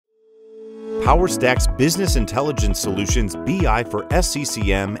PowerStack's Business Intelligence Solutions BI for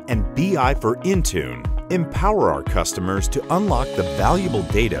SCCM and BI for Intune empower our customers to unlock the valuable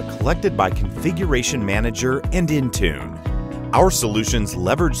data collected by ConfigMgr and Intune. Our solutions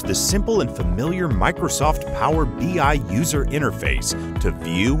leverage the simple and familiar Microsoft Power BI user interface to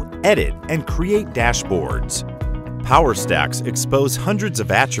view, edit, and create dashboards. PowerStacks expose hundreds of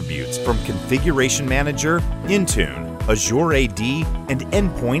attributes from ConfigMgr, Intune, Azure AD, and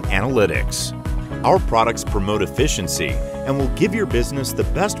Endpoint Analytics. Our products promote efficiency and will give your business the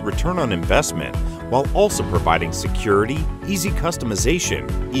best return on investment while also providing security, easy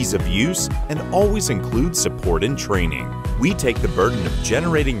customization, ease of use, and always include support and training. We take the burden of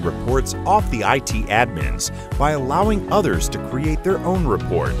generating reports off the IT admins by allowing others to create their own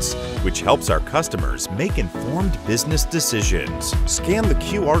reports, which helps our customers make informed business decisions. Scan the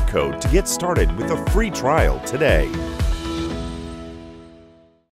QR code to get started with a free trial today.